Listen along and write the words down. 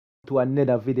to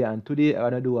another video, and today I'm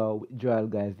gonna do a withdrawal,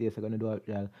 guys. Yes, I'm gonna do a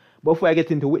withdrawal. Before I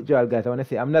get into withdrawal, guys, I want to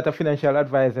say I'm not a financial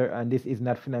advisor, and this is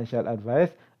not financial advice,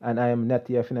 and I am not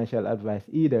your financial advice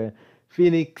either.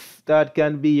 Fenixstart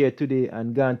can be here today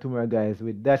and gone tomorrow, guys.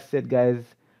 With that said, guys,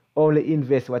 only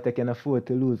invest what I can afford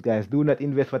to lose, guys. Do not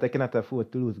invest what I cannot afford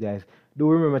to lose, guys. Do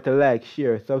remember to like,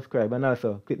 share, subscribe, and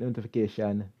also click the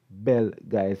notification bell,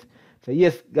 guys. So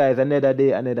yes, guys, another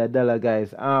day, another dollar,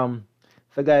 guys.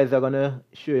 So guys, I'm gonna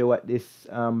show you what this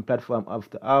platform has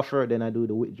to offer. Then I do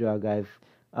the withdrawal, guys.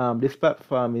 This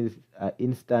platform is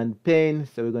instant paying,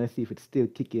 so we're gonna see if it's still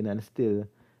kicking and still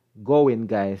going,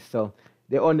 guys. So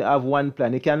they only have one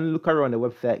plan. You can look around the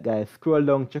website, guys. Scroll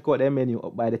down, check out the menu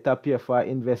up by the top here for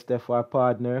investor, for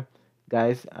partner,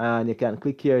 guys. And you can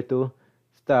click here to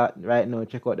start right now.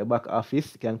 Check out the back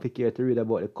office. You can click here to read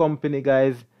about the company,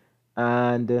 guys,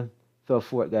 and so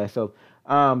forth, guys. So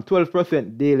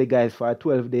 12% daily, guys, for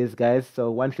 12 days, guys.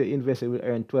 So once you invest, you will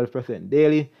earn 12%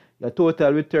 daily. Your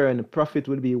total return profit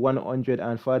will be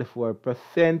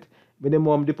 144%.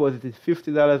 Minimum deposit is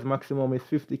 $50. Maximum is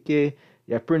 $50K.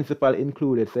 Your principal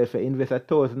included. So if you invest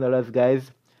 $1,000,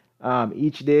 guys,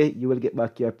 each day you will get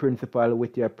back your principal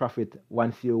with your profit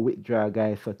once you withdraw,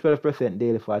 guys. So 12%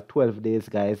 daily for 12 days,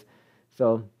 guys.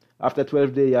 So after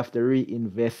 12 days, you have to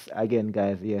reinvest again,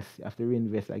 guys. Yes, you have to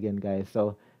reinvest again, guys.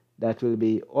 So that will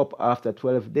be up after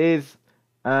 12 days.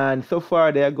 And so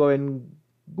far, they are going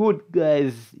good,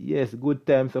 guys. Yes, good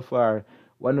time so far.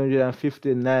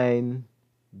 159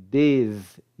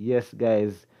 days. Yes,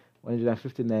 guys.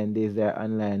 159 days they are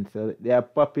online. So they are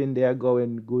popping. They are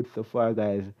going good so far,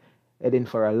 guys. Heading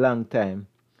for a long time.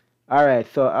 Alright,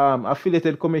 so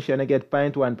affiliated commission, I get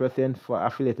 0.1% for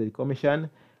affiliated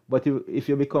commission. But if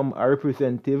you become a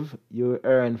representative, you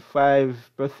earn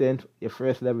 5%, your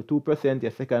first level 2%,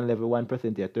 your second level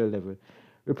 1%, your third level.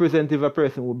 Representative, a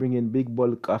person will bring in big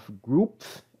bulk of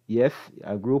groups. Yes,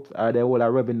 groups are they hold a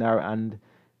webinar and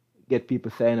get people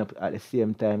sign up at the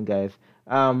same time, guys.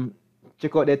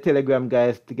 Check out the Telegram,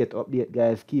 guys, to get update,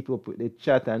 guys. Keep up with the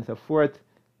chat and so forth.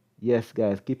 Yes,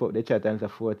 guys, keep up the chat and so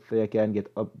forth so you can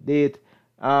get update.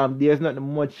 There's not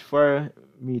much for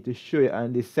me to show you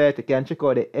on this site. You can check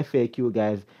out the FAQ,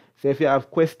 guys. So if you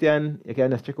have question, you can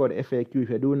just check out the FAQ.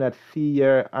 If you do not see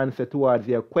your answer towards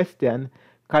your question,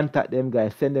 contact them,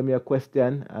 guys. Send them your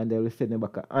question and they will send them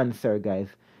back an answer, guys.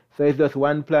 So it's just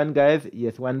one plan, guys.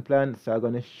 Yes, one plan. So I'm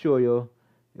gonna show you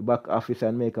the back office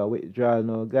and make a withdrawal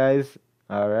now, guys.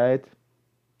 Alright.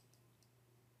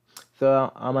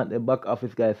 So I'm at the back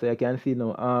office, guys. So you can see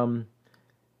now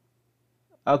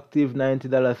active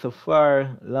 $90 so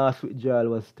far. Last withdrawal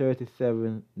was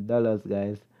 $37,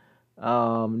 guys.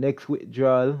 Next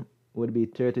withdrawal would be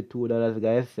 $32,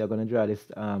 guys. So you're gonna draw this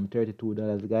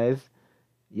 $32, guys.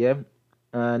 Yeah.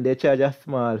 And they charge a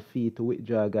small fee to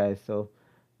withdraw, guys. So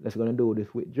let's gonna do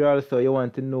this withdrawal. So you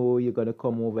want to know, you're gonna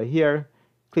come over here,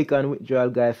 click on withdrawal,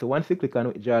 guys. So once you click on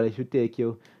withdrawal, it should take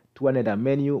you to another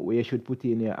menu where you should put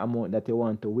in your amount that you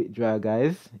want to withdraw,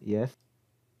 guys. Yes.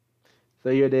 So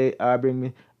here they are bring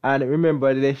me, and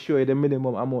remember they show you the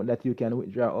minimum amount that you can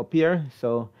withdraw up here.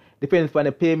 So depends on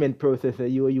the payment processor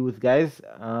you use, guys.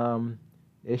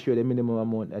 They show the minimum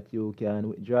amount that you can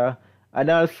withdraw, and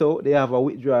also they have a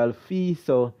withdrawal fee.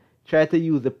 So try to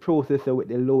use the processor with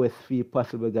the lowest fee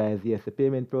possible, guys. Yes, the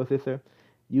payment processor.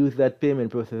 Use that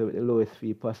payment processor with the lowest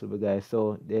fee possible, guys.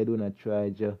 So they do not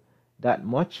charge you that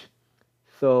much.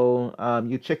 So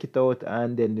you check it out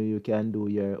and then you can do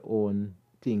your own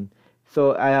thing.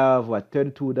 So I have what,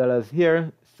 $32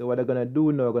 here. So what I'm gonna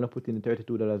do now, I'm gonna put in the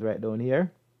 $32 right down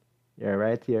here. Yeah,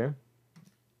 right here.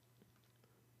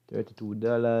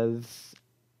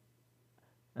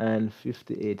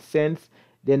 $32.58.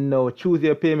 Then now choose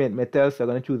your payment method. So I'm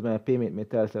gonna choose my payment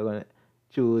method. So I'm gonna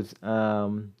choose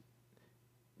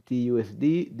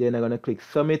TUSD. Then I'm gonna click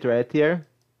submit right here.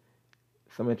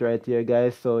 Submit right here,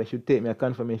 guys. So it should take me a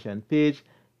confirmation page.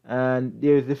 And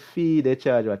there's the fee they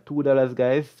charge at $2,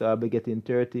 guys. So I'll be getting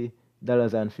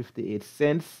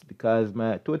 $30.58 because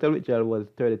my total withdrawal was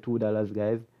 $32,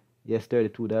 guys. Yes,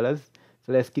 $32.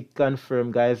 So let's click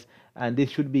confirm, guys. And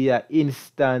this should be an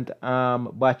instant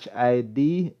batch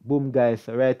ID. Boom, guys.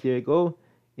 So right here you go.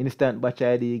 Instant batch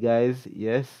ID, guys.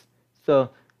 Yes.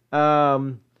 So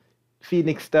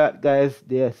Fenixstart, guys.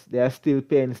 Yes, they are still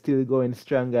paying, still going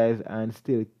strong, guys, and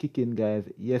still kicking, guys.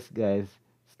 Yes, guys.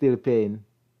 Still paying.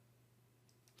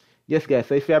 Yes, guys,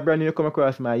 so if you are brand new, you come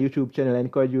across my YouTube channel, I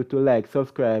encourage you to like,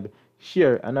 subscribe,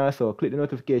 share, and also click the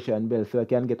notification bell so I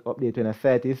can get updated when a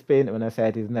site is paying and when a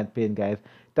site is not paying, guys.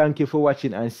 Thank you for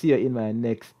watching and see you in my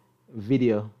next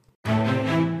video.